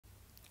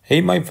Hey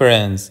my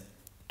friends,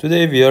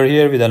 today we are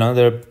here with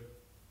another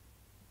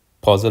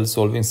puzzle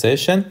solving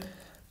session.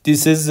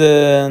 This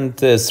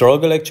isn't a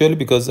struggle actually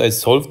because I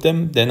solved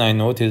them, then I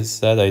noticed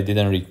that I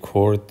didn't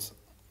record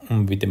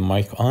with the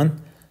mic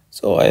on.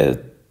 So I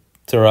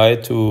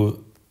tried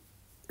to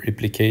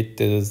replicate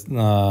this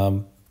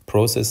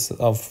process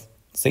of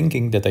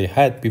thinking that I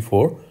had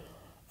before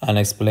and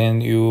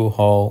explain you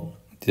how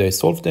did I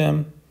solve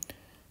them.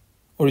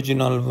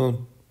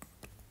 Original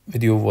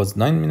video was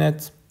 9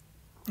 minutes.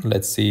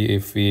 Let's see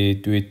if we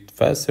do it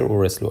faster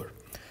or slower.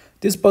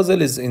 This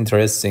puzzle is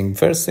interesting.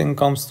 First thing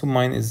comes to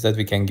mind is that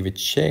we can give it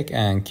check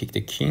and kick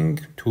the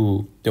king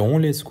to the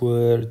only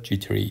square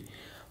g3.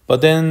 But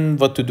then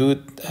what to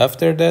do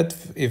after that?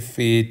 If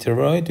we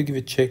try to give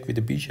it check with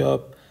the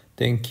bishop,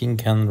 then king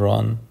can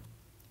run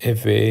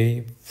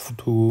fa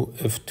to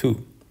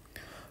f2.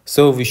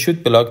 So we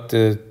should block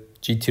the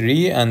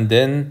g3 and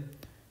then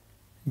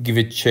give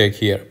it check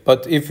here.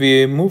 But if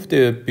we move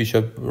the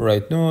bishop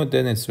right now,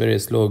 then it's very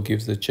slow,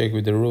 gives the check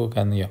with the rook,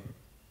 and yeah,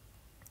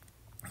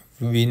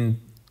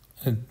 win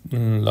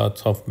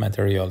lots of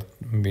material,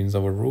 wins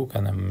our rook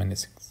and many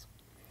things.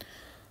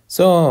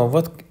 So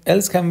what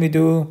else can we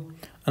do?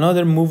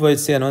 Another move I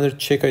see, another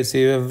check I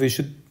see, we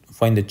should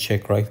find the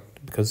check, right?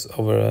 Because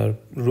our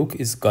rook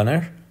is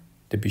gunner,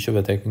 the bishop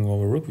attacking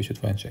our rook, we should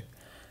find check.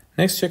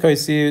 Next check I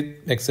see,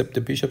 except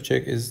the bishop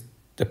check, is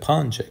the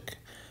pawn check.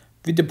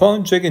 With the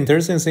pawn check,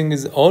 interesting thing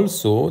is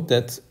also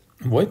that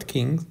white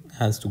king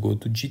has to go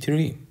to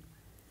g3.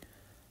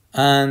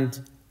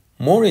 And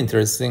more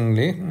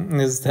interestingly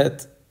is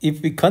that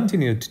if we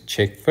continue to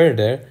check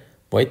further,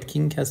 white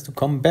king has to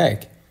come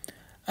back.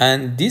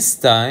 And this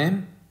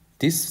time,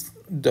 this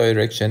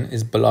direction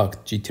is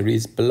blocked, g3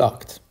 is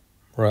blocked,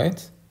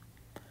 right?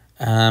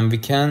 And we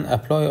can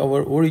apply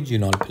our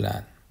original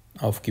plan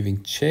of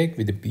giving check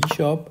with the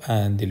bishop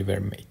and deliver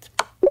mate.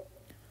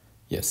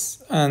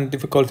 Yes, and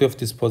difficulty of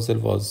this puzzle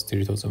was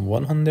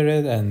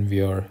 3100 and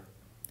we are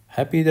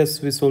happy that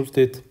we solved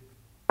it.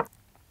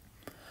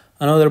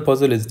 Another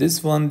puzzle is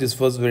this one. This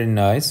was very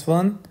nice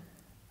one.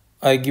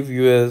 I give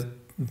you a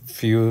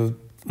few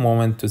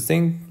moments to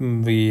think.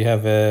 We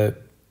have a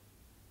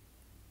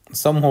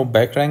somehow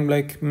back rank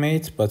like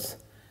mate, but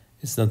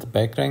it's not a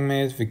back rank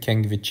mate. We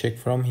can give a check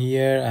from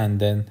here and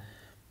then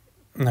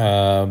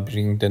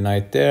bring the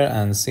knight there,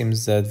 and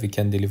seems that we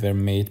can deliver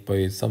mate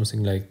by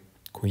something like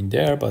queen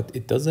there, but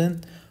it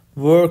doesn't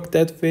work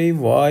that way.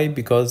 Why?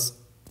 Because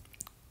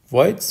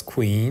white's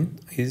queen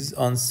is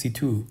on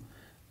c2.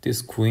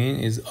 This queen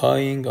is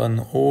eyeing on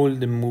all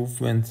the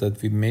movements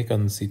that we make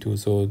on c2,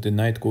 so the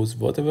knight goes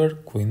whatever,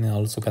 queen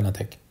also can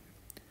attack.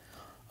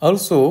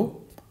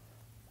 Also,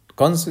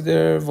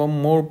 consider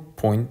one more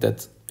point,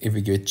 that if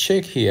we give a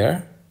check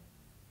here,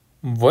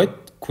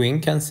 white queen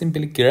can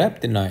simply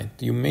grab the knight.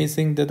 You may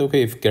think that,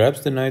 okay, if it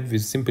grabs the knight, we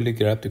simply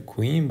grab the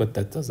queen, but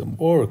that doesn't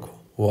work.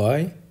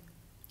 Why?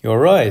 You're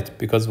right,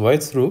 because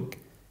white's rook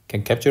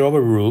can capture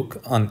our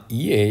rook on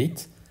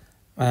e8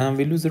 and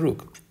we lose the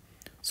rook.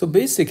 So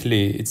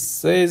basically it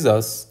says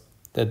us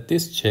that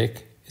this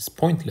check is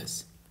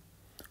pointless.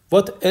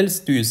 What else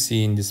do you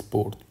see in this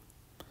board?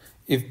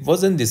 If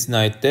wasn't this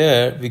knight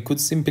there, we could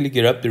simply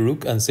grab the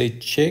rook and say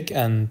check,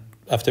 and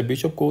after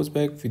bishop goes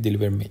back, we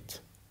deliver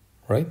mate,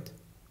 right?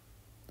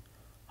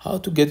 How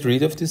to get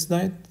rid of this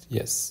knight?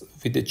 Yes,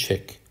 with the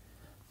check.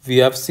 We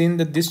have seen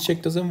that this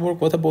check doesn't work.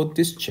 What about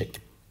this check?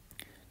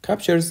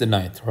 Captures the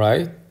knight,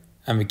 right?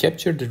 And we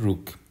capture the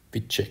rook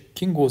with check.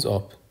 King goes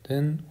up,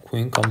 then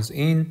queen comes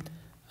in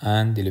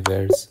and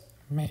delivers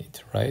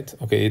mate, right?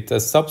 Okay, it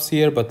stops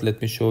here, but let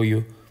me show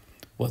you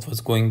what was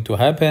going to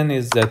happen.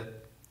 Is that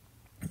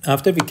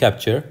after we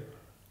capture,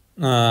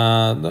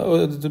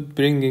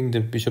 bringing the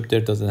bishop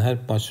there doesn't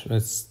help much.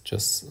 It's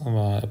just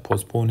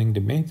postponing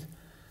the mate.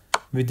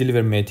 We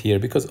deliver mate here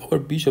because our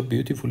bishop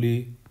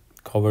beautifully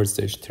covers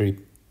the h3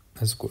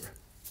 square.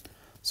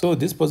 So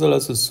this puzzle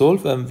also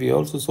solved, and we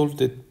also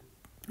solved it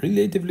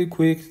relatively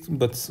quick,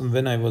 but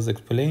when I was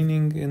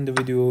explaining in the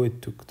video,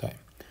 it took time.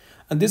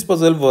 And this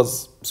puzzle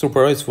was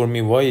surprise for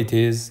me why it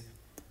is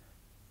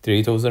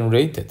 3000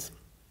 rated.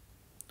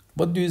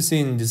 What do you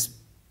see in this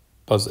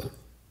puzzle?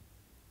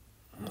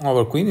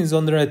 Our queen is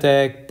under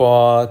attack,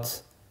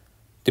 but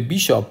the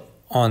bishop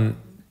on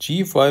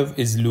g5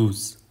 is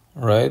loose,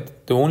 right?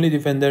 The only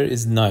defender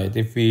is knight.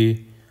 If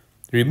we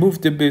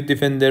remove the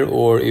defender,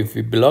 or if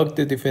we block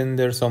the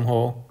defender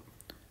somehow,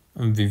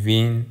 we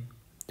win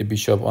the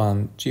bishop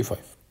on g5.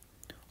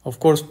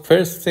 Of course,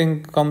 first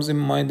thing comes in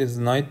mind is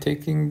knight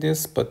taking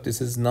this, but this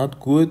is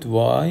not good.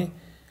 Why?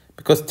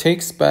 Because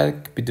takes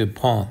back with the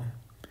pawn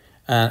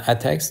and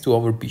attacks to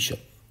our bishop.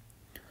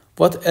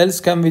 What else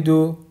can we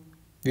do?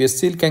 We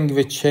still can give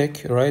a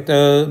check, right?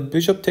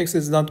 Bishop takes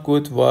is not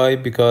good. Why?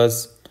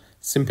 Because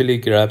simply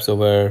grabs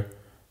our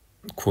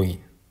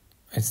queen.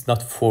 It's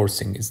not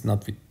forcing, it's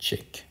not with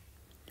check.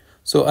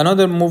 So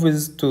another move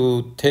is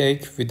to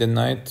take with the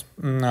knight,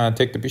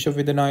 take the bishop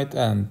with the knight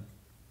and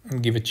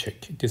give a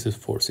check. This is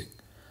forcing.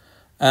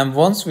 And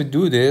once we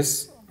do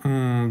this,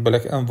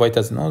 black and white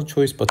has no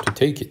choice but to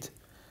take it.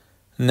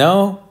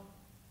 Now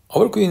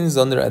Our queen is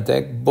under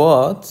attack,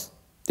 but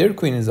their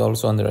queen is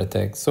also under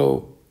attack.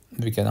 So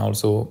we can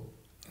also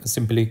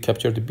simply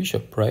capture the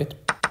bishop, right?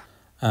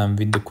 And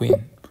win the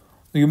queen.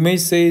 You may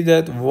say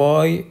that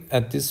why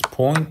at this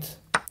point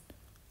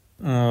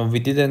we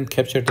didn't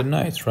capture the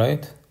knight,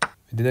 right?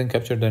 We didn't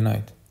capture the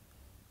knight.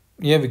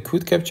 Yeah, we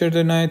could capture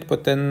the knight,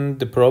 but then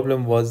the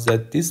problem was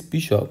that this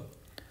bishop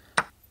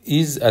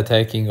is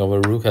attacking our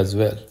rook as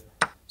well.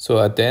 So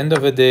at the end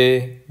of the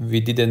day, we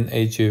didn't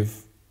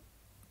achieve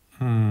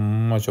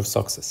much of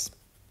success.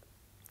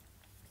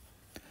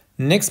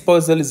 Next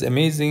puzzle is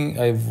amazing.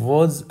 I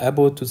was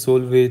about to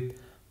solve it,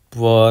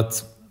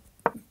 but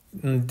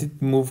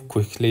did move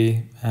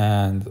quickly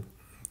and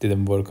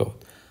didn't work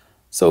out.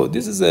 So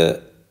this is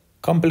a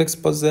complex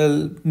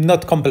puzzle,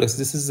 not complex,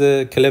 this is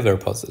a clever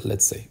puzzle,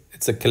 let's say.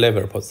 It's a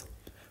clever puzzle.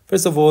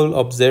 First of all,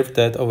 observe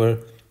that our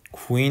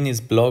queen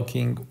is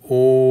blocking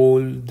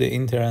all the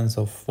entrance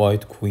of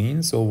white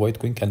queen, so white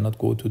queen cannot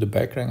go to the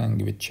back rank and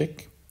give it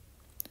check.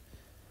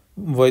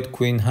 White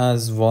queen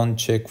has one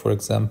check, for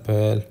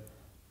example,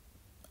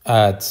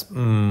 at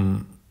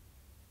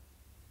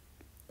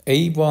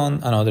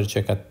a1, another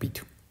check at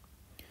b2.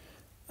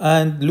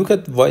 And look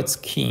at white's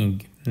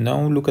king.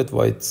 Now look at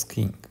white's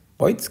king.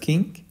 White's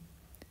king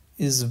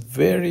is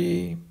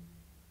very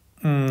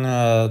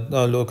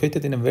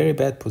located in a very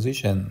bad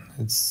position.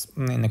 It's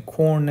in a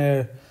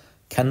corner,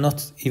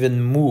 cannot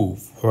even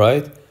move,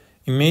 right?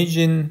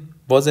 Imagine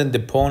wasn't the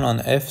pawn on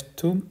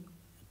f2,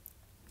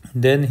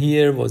 then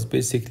here was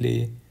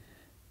basically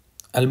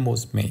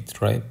almost mate,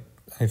 right?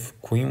 If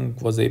queen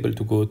was able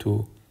to go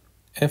to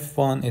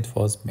f1, it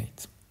was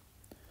mate.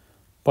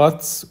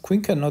 But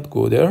queen cannot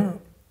go there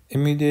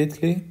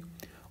immediately.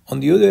 On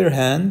the other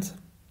hand,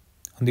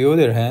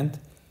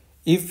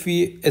 if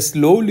we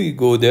slowly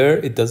go there,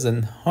 it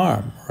doesn't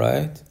harm,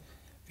 right?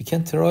 We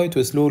can try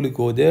to slowly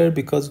go there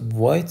because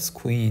white's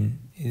queen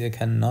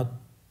cannot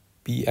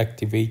be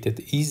activated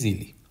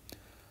easily.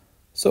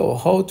 So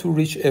how to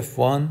reach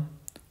f1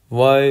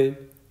 while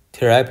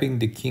trapping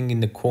the king in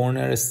the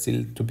corner,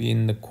 still to be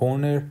in the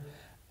corner,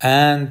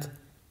 and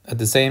at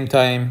the same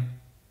time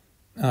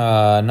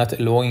not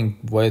allowing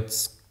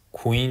white's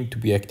queen to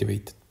be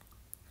activated.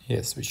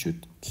 Yes, we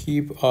should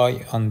keep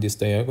eye on this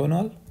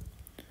diagonal.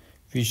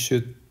 We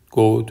should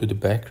go to the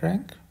back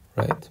rank,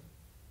 right?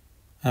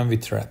 And we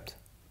trapped.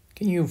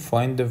 Can you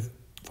find the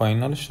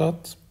final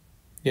shot?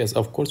 Yes,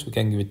 of course we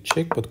can give it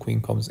check, but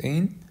queen comes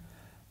in.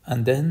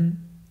 And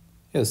then,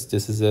 yes,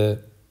 this is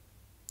a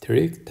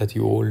trick that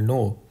you all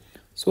know.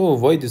 So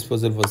why this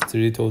puzzle was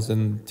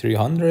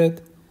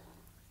 3,300?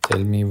 Tell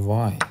me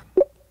why.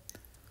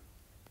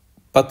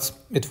 But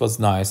it was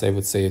nice, I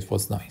would say it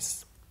was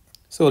nice.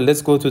 So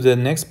let's go to the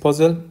next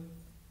puzzle.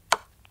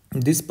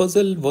 This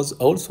puzzle was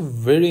also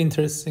very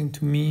interesting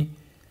to me,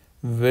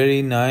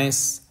 very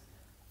nice.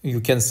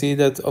 You can see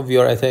that we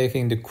are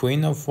attacking the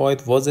queen of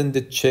white. Wasn't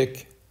the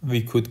check,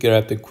 we could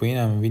grab the queen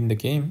and win the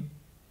game.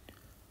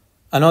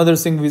 Another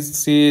thing we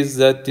see is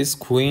that this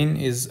queen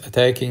is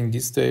attacking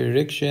this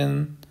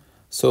direction.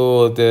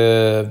 So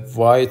the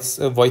white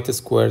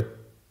square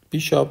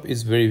bishop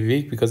is very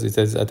weak because it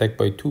is attacked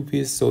by two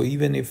pieces. So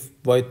even if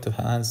white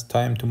has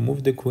time to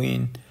move the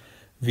queen,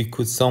 we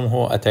could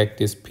somehow attack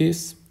this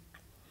piece.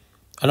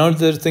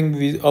 Another thing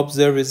we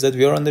observe is that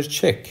we are under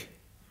check,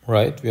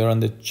 right? We are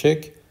under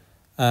check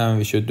and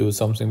we should do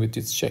something with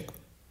this check.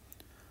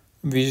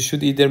 We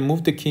should either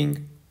move the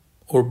king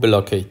or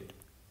blockade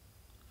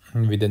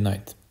with the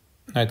knight.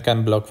 Knight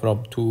can block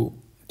from two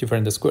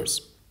different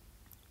squares.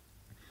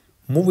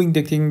 Moving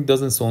the king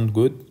doesn't sound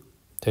good.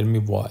 Tell me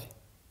why.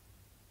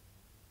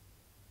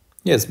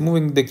 Yes,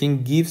 moving the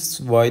king gives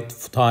white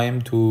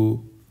time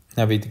to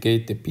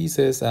navigate the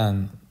pieces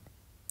and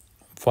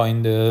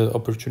find the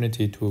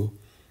opportunity to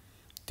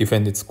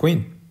defend its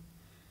queen.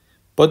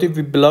 But if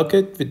we block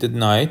it with the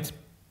knight,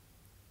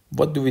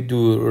 what do we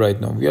do right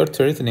now? We are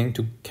threatening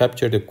to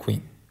capture the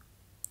queen,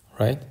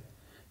 right?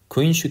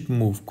 Queen should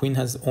move. Queen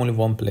has only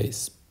one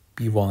place,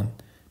 b1,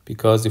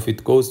 because if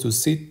it goes to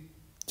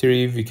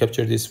c3, we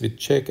capture this with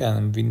check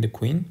and win the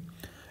queen.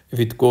 If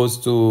it goes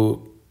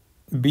to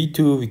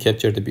b2, we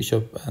capture the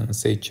bishop and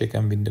say check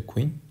and win the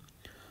queen.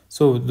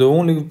 So the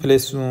only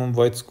place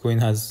white's queen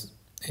has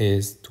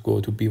is to go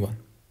to b1.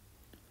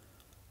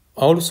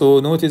 Also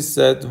notice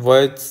that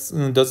white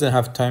doesn't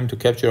have time to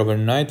capture our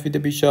knight with the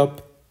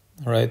bishop,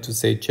 right, to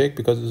say check,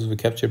 because we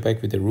capture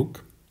back with the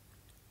rook.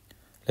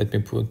 Let me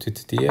put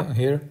it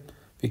here.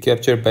 We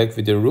capture back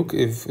with the rook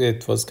if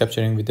it was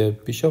capturing with the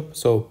bishop.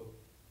 So,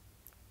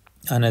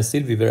 and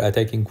still we were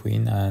attacking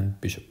queen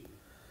and bishop.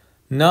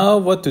 Now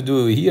what to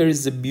do? Here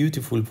is the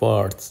beautiful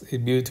part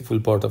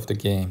of the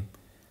game.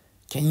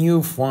 Can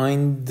you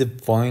find the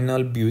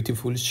final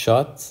beautiful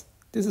shot?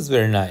 This is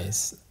very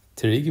nice.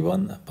 Tricky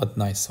one, but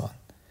nice one.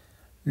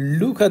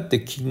 Look at the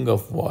king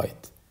of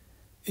white.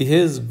 He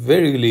is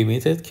very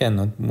limited,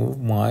 cannot move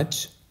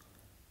much.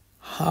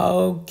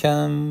 How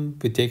can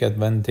we take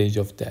advantage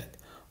of that?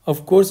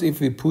 Of course, if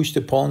we push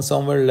the pawn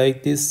somewhere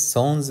like this,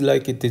 sounds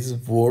like it is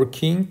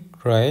working,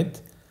 right?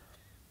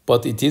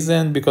 but it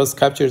isn't because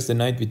captures the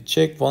knight with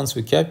check. Once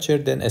we capture,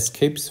 then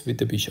escapes with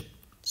the bishop.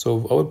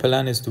 So our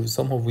plan is to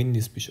somehow win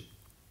this bishop.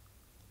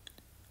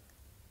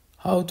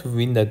 How to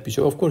win that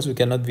bishop? Of course, we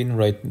cannot win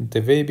right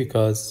away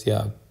because,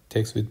 yeah,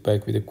 takes with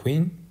back with the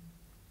queen.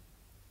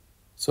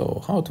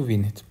 So how to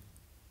win it?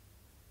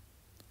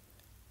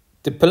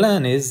 The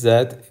plan is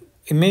that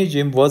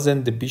imagine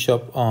wasn't the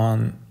bishop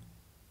on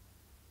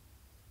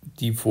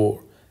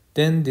d4.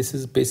 Then this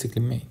is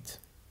basically mate,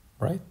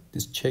 right?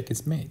 This check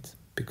is mate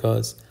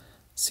because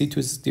c2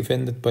 is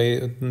defended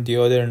by the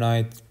other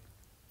knight,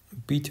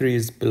 b3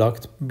 is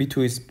blocked,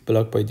 b2 is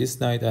blocked by this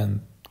knight,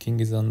 and king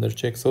is under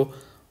check. So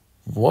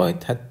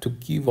white had to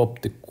give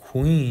up the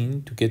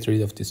queen to get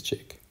rid of this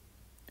check.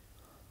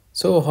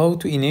 So how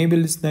to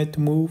enable this knight to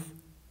move?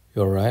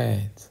 You're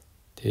right.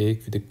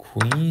 Take with the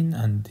queen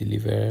and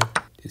deliver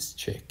this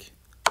check.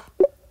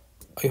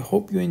 I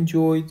hope you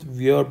enjoyed.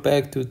 We are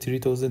back to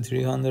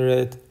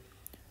 3300.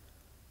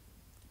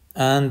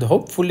 And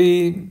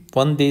hopefully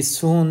one day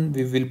soon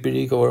we will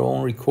break our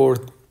own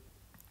record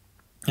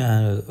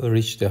and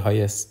reach the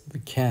highest we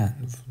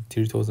can.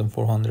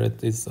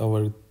 3400 is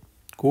our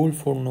goal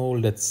for now.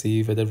 Let's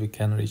see whether we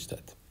can reach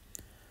that.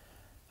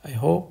 I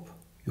hope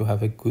you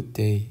have a good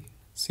day.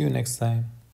 See you next time.